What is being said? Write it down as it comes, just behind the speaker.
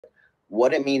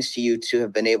what it means to you to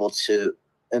have been able to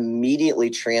immediately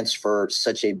transfer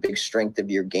such a big strength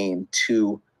of your game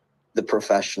to the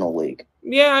professional league.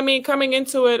 Yeah, I mean, coming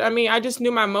into it, I mean, I just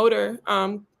knew my motor.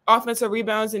 Offensive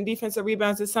rebounds and defensive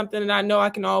rebounds is something that I know I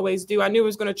can always do. I knew it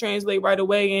was going to translate right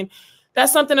away, and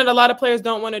that's something that a lot of players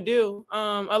don't want to do.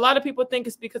 A lot of people think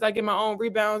it's because I get my own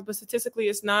rebounds, but statistically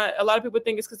it's not. A lot of people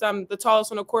think it's because I'm the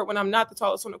tallest on the court when I'm not the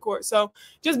tallest on the court. So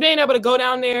just being able to go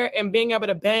down there and being able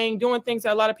to bang, doing things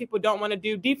that a lot of people don't want to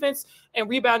do. Defense and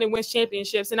rebounding wins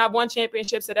championships, and I've won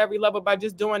championships at every level by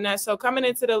just doing that. So coming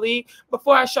into the league,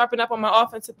 before I sharpen up on my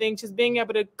offensive thing, just being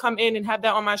able to come in and have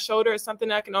that on my shoulder is something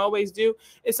that I can always do.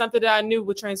 It's something that I knew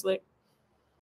would translate.